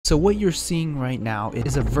So what you're seeing right now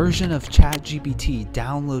is a version of ChatGPT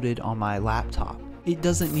downloaded on my laptop. It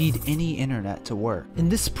doesn't need any internet to work.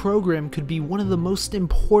 And this program could be one of the most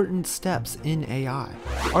important steps in AI.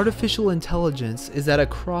 Artificial intelligence is at a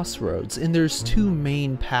crossroads, and there's two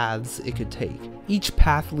main paths it could take. Each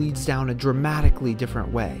path leads down a dramatically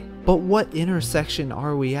different way. But what intersection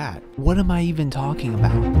are we at? What am I even talking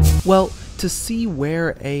about? Well, to see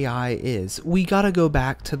where AI is, we gotta go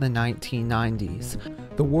back to the 1990s.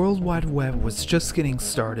 The World Wide Web was just getting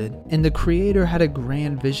started, and the creator had a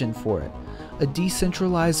grand vision for it. A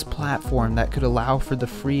decentralized platform that could allow for the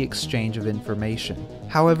free exchange of information.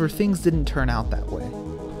 However, things didn't turn out that way.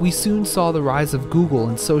 We soon saw the rise of Google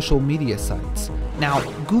and social media sites. Now,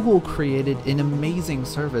 Google created an amazing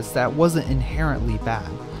service that wasn't inherently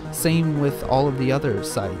bad. Same with all of the other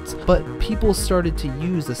sites, but people started to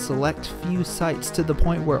use a select few sites to the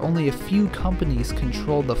point where only a few companies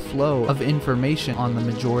control the flow of information on the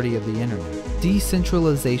majority of the internet.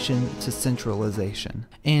 Decentralization to centralization.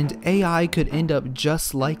 And AI could end up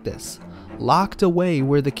just like this, locked away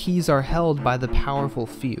where the keys are held by the powerful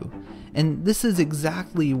few. And this is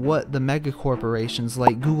exactly what the megacorporations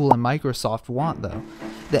like Google and Microsoft want though.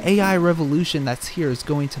 The AI revolution that's here is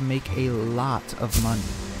going to make a lot of money.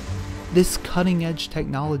 This cutting-edge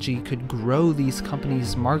technology could grow these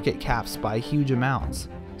companies' market caps by huge amounts.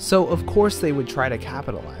 So of course they would try to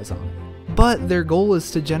capitalize on it. But their goal is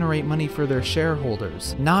to generate money for their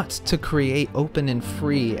shareholders, not to create open and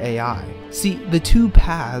free AI. See, the two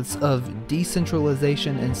paths of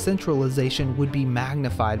decentralization and centralization would be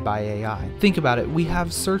magnified by AI. Think about it, we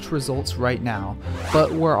have search results right now,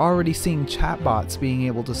 but we're already seeing chatbots being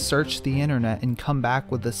able to search the internet and come back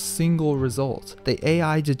with a single result. The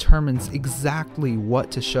AI determines exactly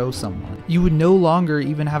what to show someone. You would no longer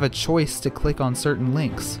even have a choice to click on certain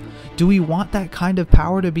links. Do we want that kind of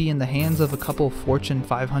power to be in the hands of a couple Fortune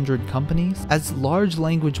 500 companies? As large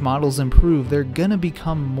language models improve, they're gonna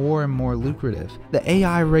become more and more lucrative. The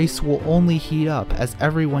AI race will only heat up as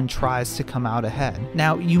everyone tries to come out ahead.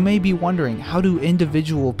 Now, you may be wondering, how do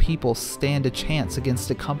individual people stand a chance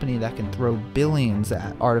against a company that can throw billions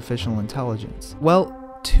at artificial intelligence?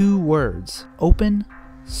 Well, two words: open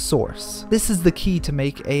source. This is the key to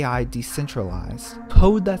make AI decentralized.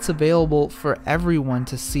 Code that's available for everyone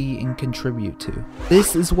to see and contribute to.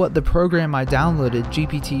 This is what the program I downloaded,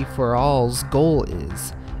 GPT for All's goal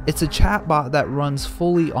is. It's a chatbot that runs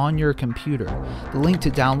fully on your computer. The link to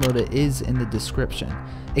download it is in the description.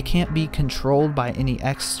 It can't be controlled by any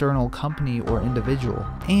external company or individual,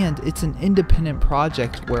 and it's an independent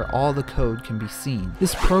project where all the code can be seen.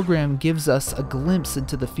 This program gives us a glimpse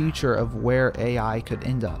into the future of where AI could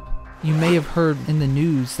end up. You may have heard in the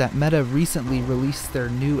news that Meta recently released their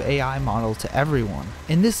new AI model to everyone,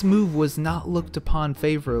 and this move was not looked upon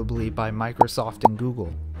favorably by Microsoft and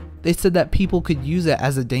Google. They said that people could use it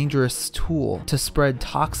as a dangerous tool to spread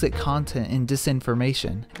toxic content and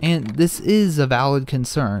disinformation, and this is a valid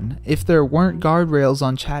concern. If there weren't guardrails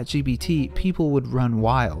on ChatGPT, people would run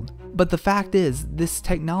wild. But the fact is, this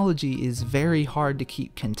technology is very hard to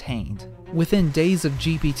keep contained. Within days of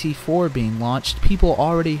GPT-4 being launched, people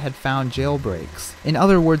already had found jailbreaks. In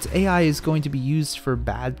other words, AI is going to be used for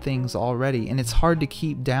bad things already, and it's hard to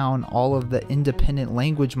keep down all of the independent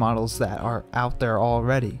language models that are out there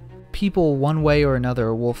already. People one way or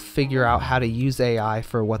another will figure out how to use AI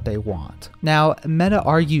for what they want. Now, Meta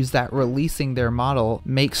argues that releasing their model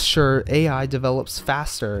makes sure AI develops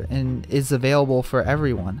faster and is available for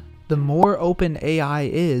everyone. The more open AI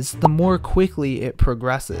is, the more quickly it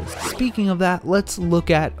progresses. Speaking of that, let's look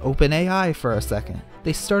at OpenAI for a second.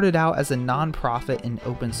 They started out as a non-profit and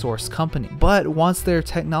open source company, but once their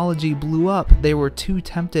technology blew up, they were too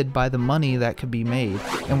tempted by the money that could be made,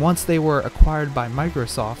 and once they were acquired by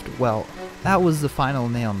Microsoft, well, that was the final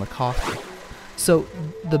nail in the coffin. So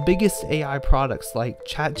the biggest AI products like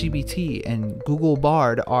ChatGPT and Google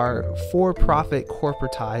Bard are for-profit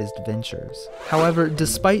corporatized ventures. However,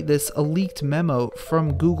 despite this, a leaked memo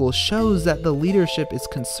from Google shows that the leadership is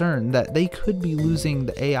concerned that they could be losing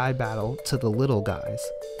the AI battle to the little guys.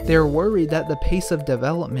 They're worried that the pace of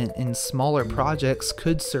development in smaller projects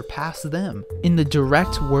could surpass them. In the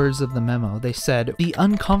direct words of the memo, they said, "The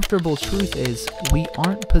uncomfortable truth is we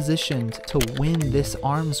aren't positioned to win this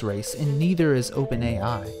arms race, and neither is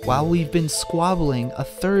OpenAI. While we've been squabbling, a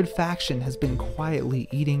third faction has been quietly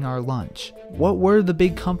eating our lunch." What were the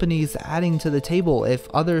big companies adding to the table if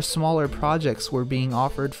other smaller projects were being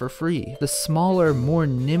offered for free? The smaller, more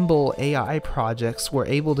nimble AI projects were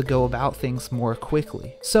able to go about things more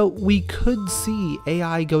quickly. So we could see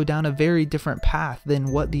AI go down a very different path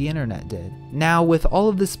than what the internet did. Now, with all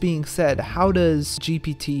of this being said, how does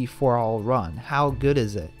GPT for All run? How good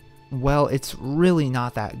is it? Well, it's really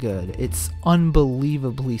not that good. It's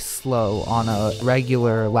unbelievably slow on a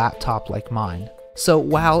regular laptop like mine. So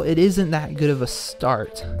while it isn't that good of a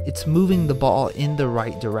start, it's moving the ball in the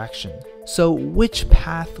right direction. So which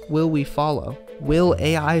path will we follow? Will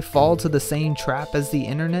AI fall to the same trap as the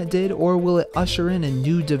internet did, or will it usher in a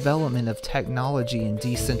new development of technology and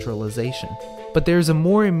decentralization? But there's a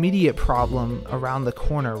more immediate problem around the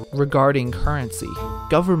corner regarding currency.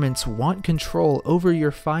 Governments want control over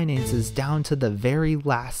your finances down to the very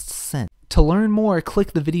last cent. To learn more,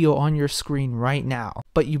 click the video on your screen right now,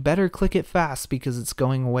 but you better click it fast because it's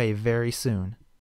going away very soon.